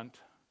the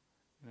front,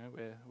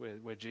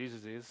 where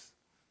Jesus is,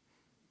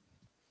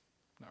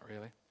 not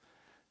really.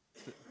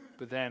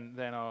 But then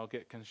I'll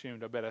get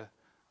consumed.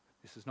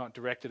 This is not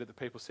directed at the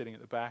people sitting at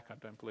the back. I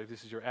don't believe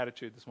this is your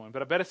attitude this morning.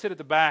 But I better sit at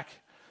the back,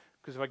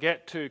 because if I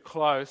get too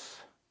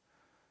close,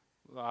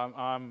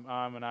 I'm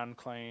an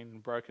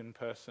unclean, broken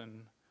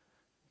person.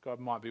 God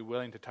might be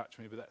willing to touch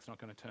me, but that's not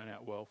going to turn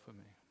out well for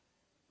me.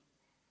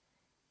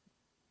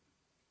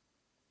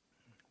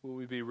 Will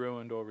we be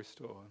ruined or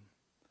restored?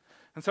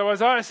 And so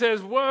Isaiah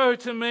says, "Woe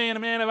to me, and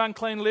a man of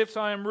unclean lips,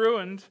 I am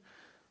ruined."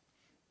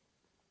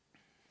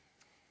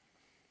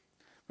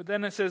 But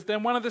then it says,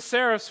 "Then one of the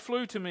seraphs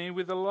flew to me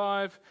with a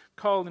live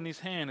coal in his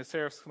hand." A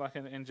seraph's like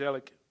an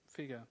angelic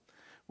figure,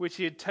 "which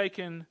he had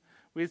taken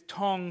with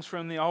tongs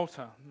from the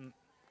altar.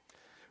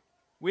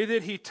 With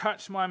it he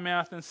touched my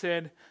mouth and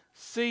said,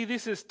 'See,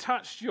 this has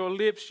touched your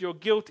lips. Your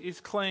guilt is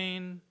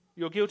clean.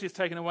 Your guilt is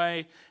taken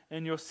away,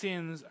 and your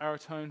sins are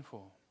atoned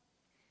for.'"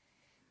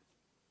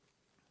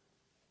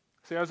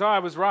 See,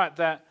 Isaiah was right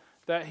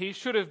that he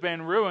should have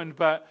been ruined,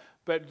 but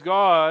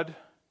God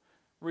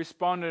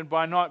responded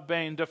by not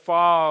being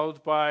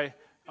defiled by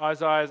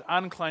Isaiah's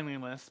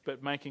uncleanliness,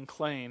 but making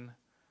clean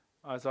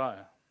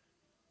Isaiah.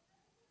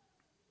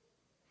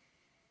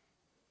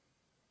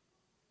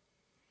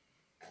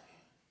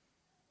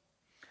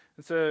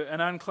 And so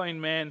an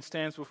unclean man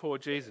stands before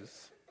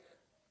Jesus.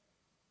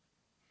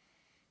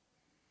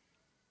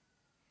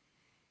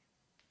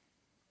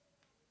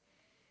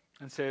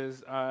 And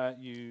says, "Are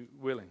you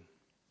willing?"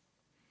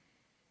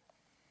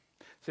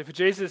 So for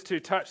Jesus to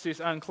touch this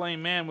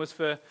unclean man was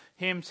for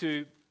him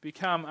to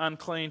become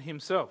unclean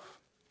himself.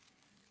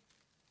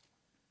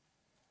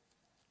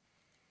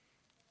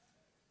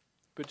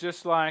 But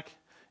just like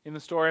in the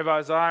story of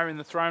Isaiah in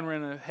the throne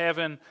room of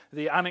heaven,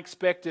 the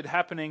unexpected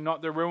happening,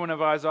 not the ruin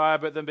of Isaiah,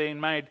 but them being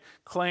made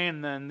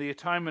clean and the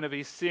atonement of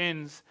his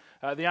sins,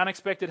 the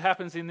unexpected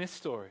happens in this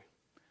story. It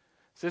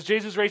says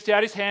Jesus reached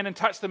out his hand and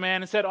touched the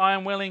man and said, "I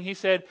am willing." He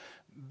said,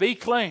 "Be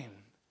clean."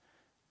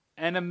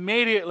 And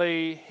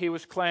immediately he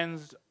was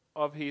cleansed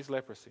of his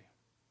leprosy.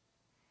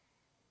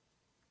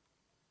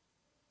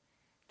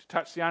 To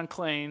touch the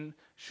unclean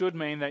should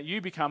mean that you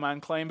become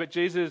unclean, but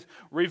Jesus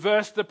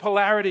reversed the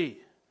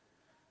polarity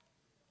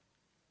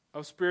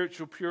of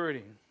spiritual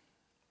purity.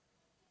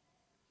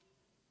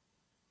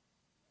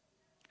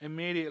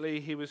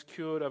 Immediately he was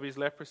cured of his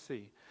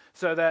leprosy.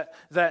 So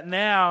that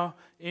now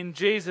in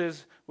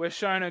Jesus we're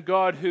shown a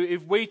God who,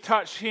 if we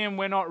touch him,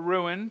 we're not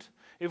ruined.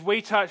 If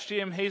we touch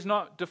him, he's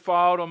not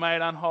defiled or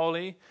made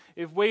unholy.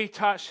 If we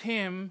touch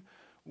him,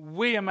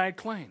 we are made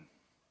clean.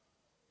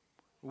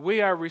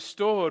 We are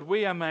restored.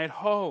 We are made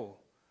whole.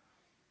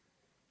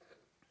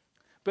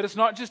 But it's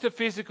not just a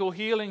physical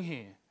healing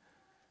here.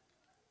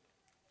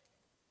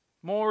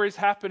 More is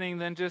happening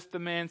than just the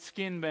man's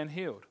skin being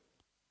healed.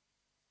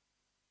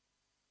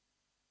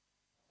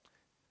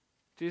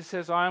 Jesus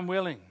says, I am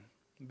willing,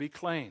 be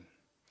clean.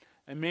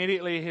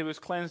 Immediately he was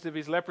cleansed of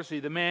his leprosy.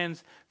 The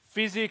man's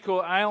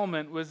physical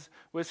ailment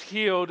was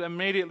healed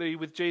immediately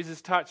with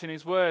Jesus' touch and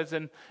his words.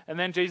 And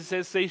then Jesus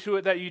says, see to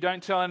it that you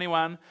don't tell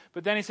anyone.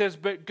 But then he says,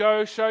 but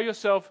go show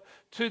yourself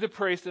to the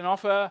priest and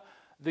offer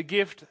the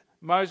gift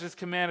Moses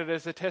commanded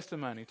as a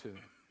testimony to them.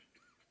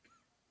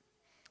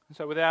 And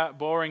so without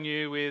boring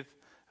you with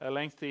a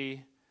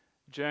lengthy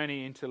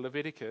journey into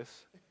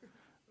Leviticus,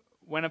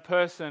 when a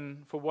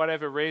person, for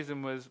whatever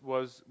reason,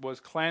 was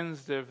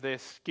cleansed of their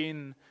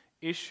skin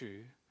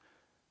issue,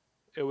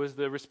 it was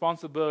the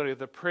responsibility of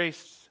the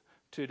priests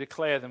to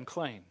declare them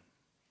clean.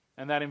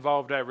 And that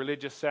involved a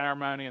religious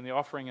ceremony and the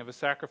offering of a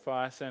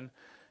sacrifice and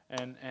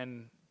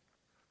then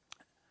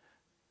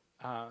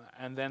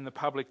the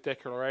public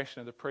declaration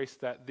of the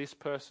priest that this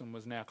person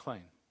was now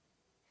clean.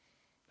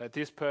 That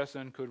this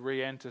person could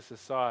re-enter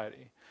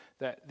society.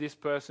 That this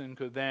person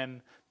could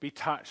then be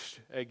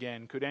touched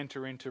again, could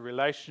enter into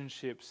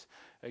relationships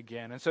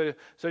again. And so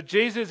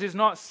Jesus is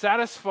not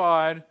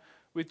satisfied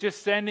with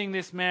just sending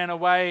this man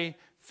away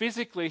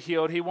physically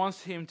healed. He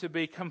wants him to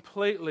be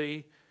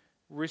completely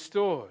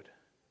restored.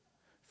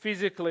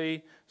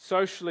 Physically,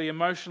 socially,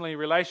 emotionally,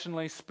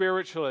 relationally,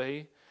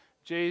 spiritually,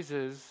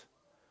 Jesus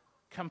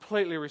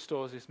completely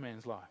restores this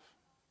man's life.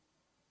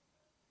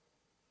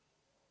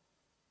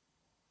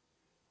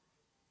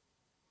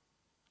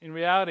 In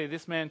reality,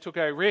 this man took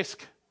a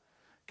risk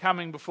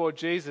coming before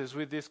Jesus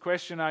with this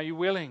question, are you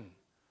willing?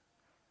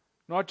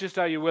 Not just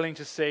are you willing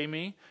to see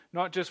me,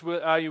 not just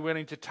are you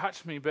willing to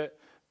touch me, but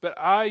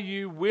are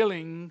you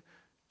willing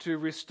to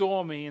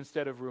restore me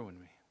instead of ruin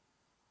me?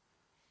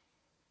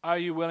 Are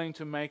you willing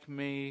to make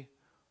me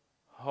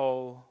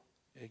whole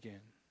again?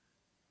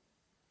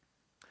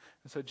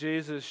 And so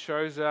Jesus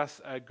shows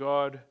us a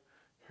God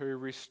who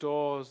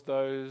restores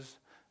those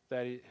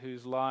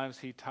whose lives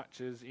he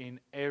touches in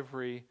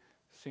every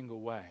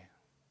single way.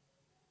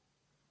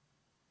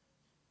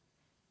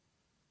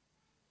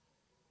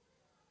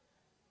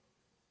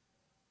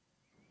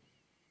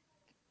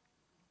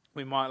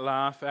 We might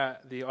laugh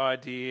at the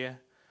idea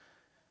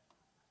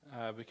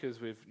because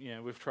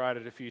we've tried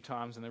it a few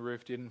times and the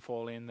roof didn't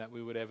fall in, that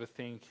we would ever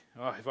think,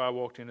 oh, if I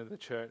walked into the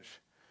church,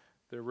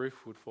 the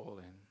roof would fall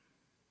in.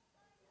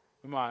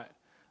 We might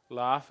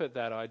laugh at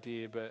that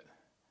idea, but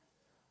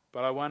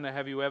I wonder,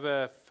 have you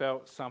ever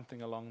felt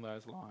something along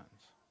those lines?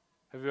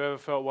 Have you ever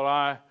felt, well,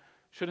 I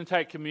shouldn't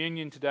take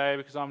communion today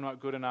because I'm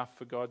not good enough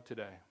for God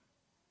today?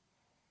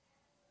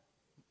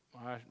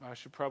 I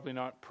should probably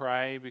not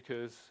pray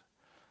because,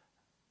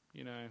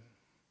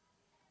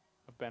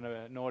 I've been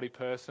a naughty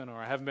person, or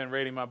I haven't been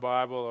reading my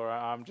Bible, or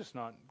I'm just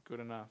not good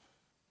enough.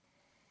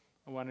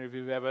 I wonder if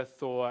you've ever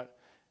thought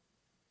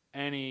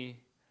about any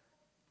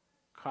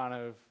kind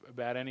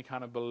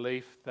of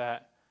belief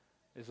that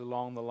is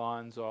along the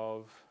lines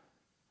of,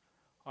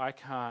 I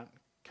can't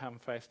come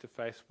face to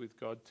face with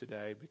God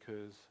today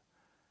because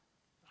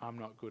I'm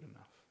not good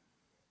enough.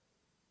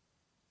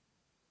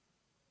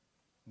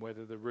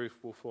 Whether the roof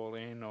will fall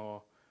in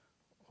or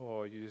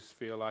you just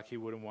feel like he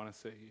wouldn't want to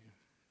see you.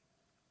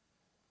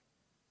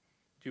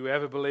 Do you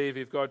ever believe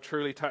if God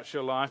truly touched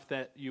your life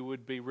that you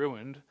would be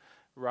ruined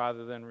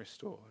rather than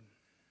restored?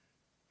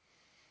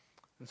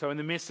 And so in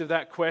the midst of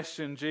that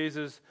question,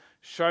 Jesus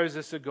shows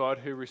us a God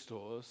who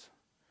restores,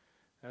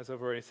 as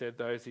I've already said,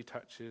 those he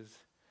touches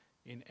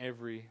in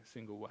every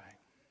single way.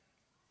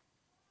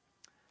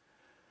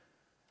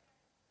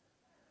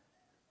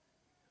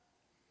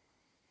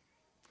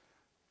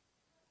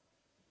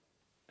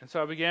 And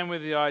so I began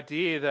with the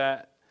idea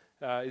that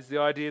is the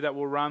idea that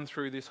will run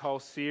through this whole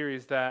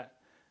series, that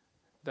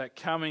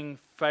coming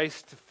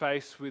face to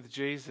face with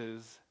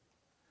Jesus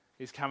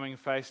is coming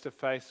face to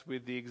face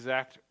with the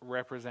exact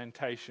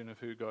representation of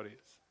who God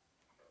is.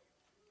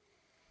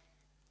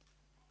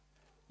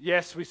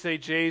 Yes, we see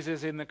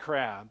Jesus in the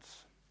crowds,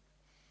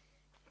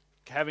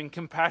 having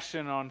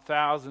compassion on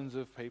thousands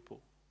of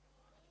people.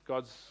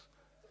 God's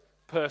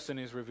person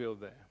is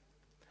revealed there.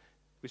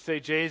 We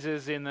see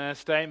Jesus in the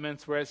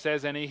statements where it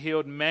says, and he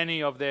healed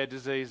many of their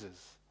diseases.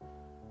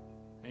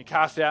 And he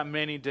cast out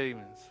many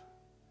demons.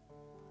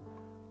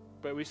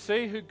 But we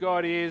see who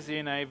God is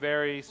in a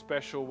very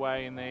special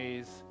way in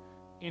these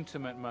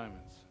intimate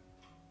moments.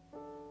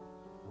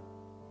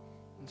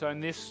 And so in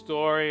this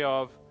story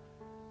of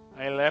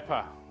a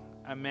leper,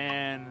 a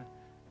man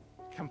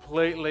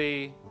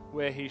completely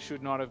where he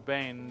should not have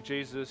been,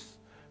 Jesus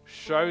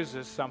shows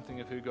us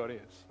something of who God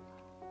is.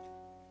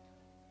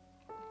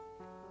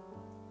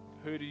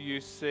 Who do you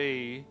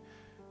see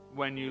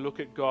when you look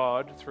at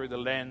God through the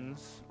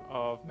lens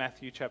of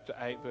Matthew chapter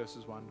 8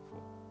 verses 1 to 4?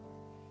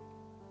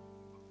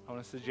 I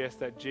want to suggest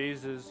that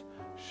Jesus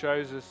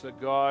shows us a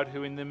God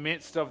who in the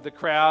midst of the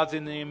crowds,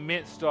 in the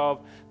midst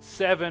of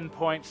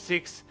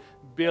 7.6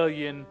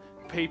 billion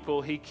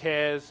people, he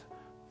cares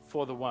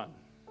for the one.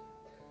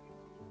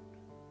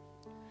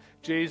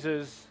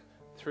 Jesus,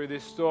 through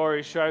this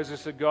story, shows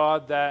us a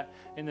God that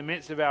in the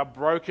midst of our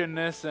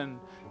brokenness and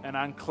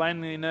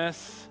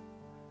uncleanliness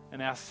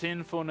and our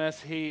sinfulness,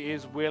 he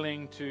is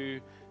willing to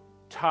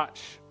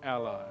touch our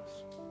lives.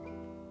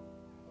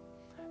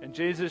 And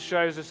Jesus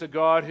shows us a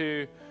God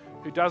who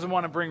doesn't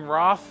want to bring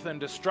wrath and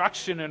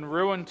destruction and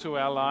ruin to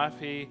our life.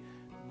 He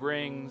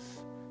brings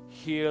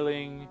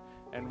healing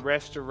and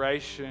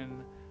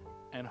restoration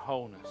and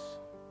wholeness.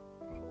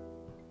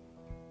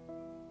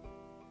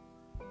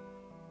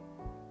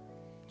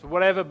 So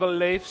whatever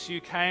beliefs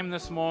you came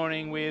this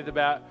morning with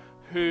about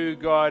who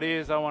God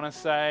is, I want to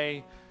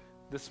say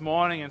this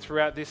morning and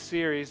throughout this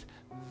series,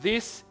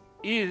 this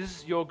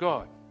is your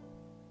God.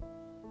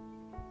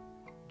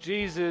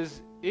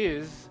 Jesus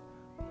is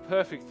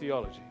perfect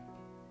theology.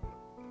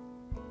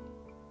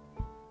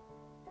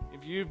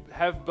 If you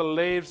have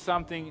believed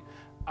something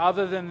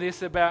other than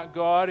this about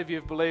God, if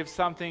you've believed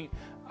something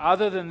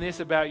other than this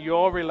about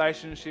your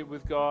relationship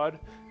with God,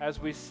 as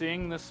we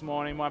sing this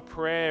morning, my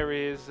prayer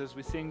is, as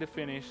we sing to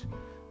finish,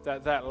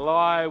 that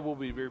lie will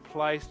be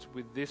replaced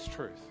with this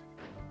truth.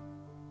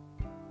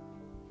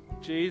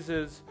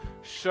 Jesus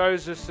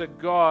shows us a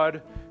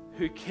God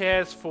who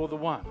cares for the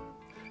one.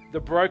 The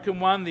broken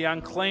one, the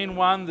unclean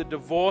one, the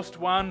divorced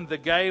one, the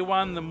gay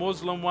one, the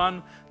Muslim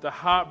one, the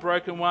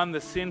heartbroken one, the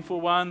sinful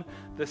one,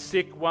 the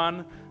sick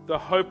one, the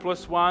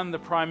hopeless one, the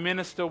prime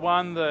minister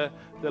one, the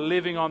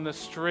living on the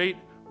street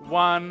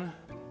one,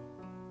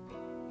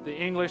 the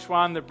English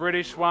one, the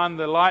British one,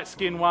 the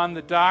light-skinned one,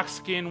 the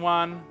dark-skinned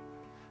one.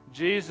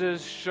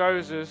 Jesus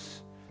shows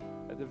us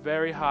at the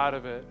very heart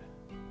of it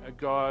a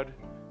God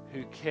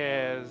who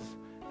cares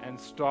and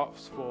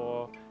stops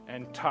for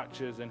and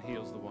touches and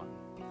heals the one.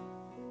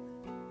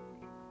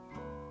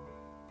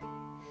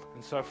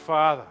 And so,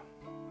 Father,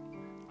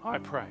 I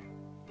pray,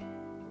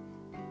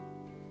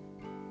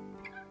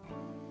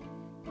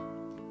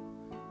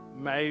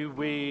 may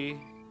we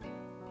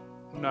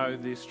know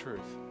this truth,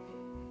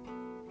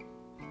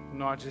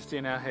 not just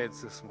in our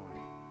heads this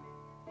morning.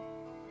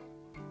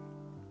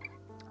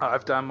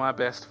 I've done my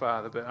best,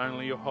 Father, but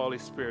only your Holy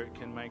Spirit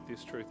can make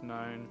this truth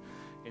known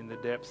in the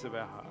depths of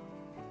our heart.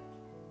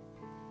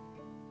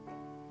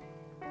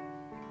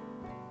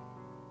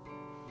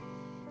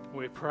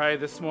 We pray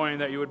this morning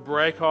that you would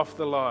break off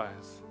the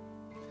lies,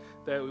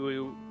 that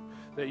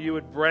you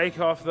would break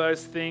off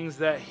those things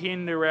that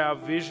hinder our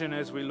vision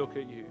as we look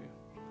at you.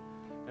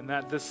 And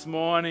that this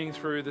morning,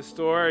 through the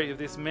story of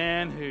this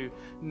man who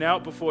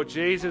knelt before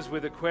Jesus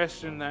with a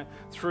question, that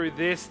through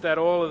this, that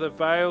all of the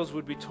veils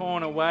would be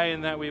torn away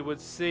and that we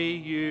would see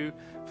you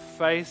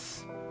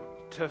face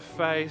to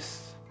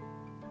face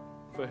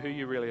for who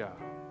you really are.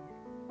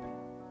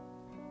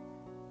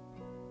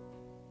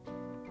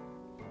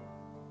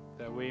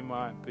 That we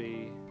might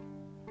be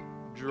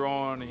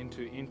drawn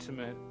into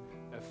intimate,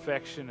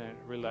 affectionate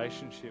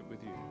relationship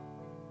with you.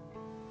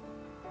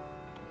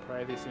 I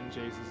pray this in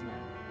Jesus'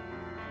 name.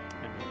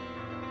 Amen.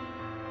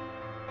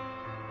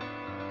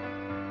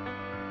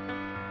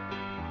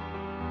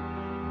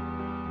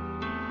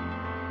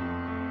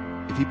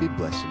 If you've been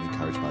blessed and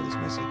encouraged by this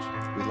message,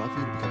 we'd love for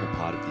you to become a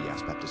part of the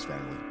Yass Baptist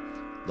family.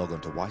 Log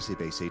on to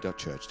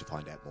ycbc.church to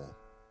find out more.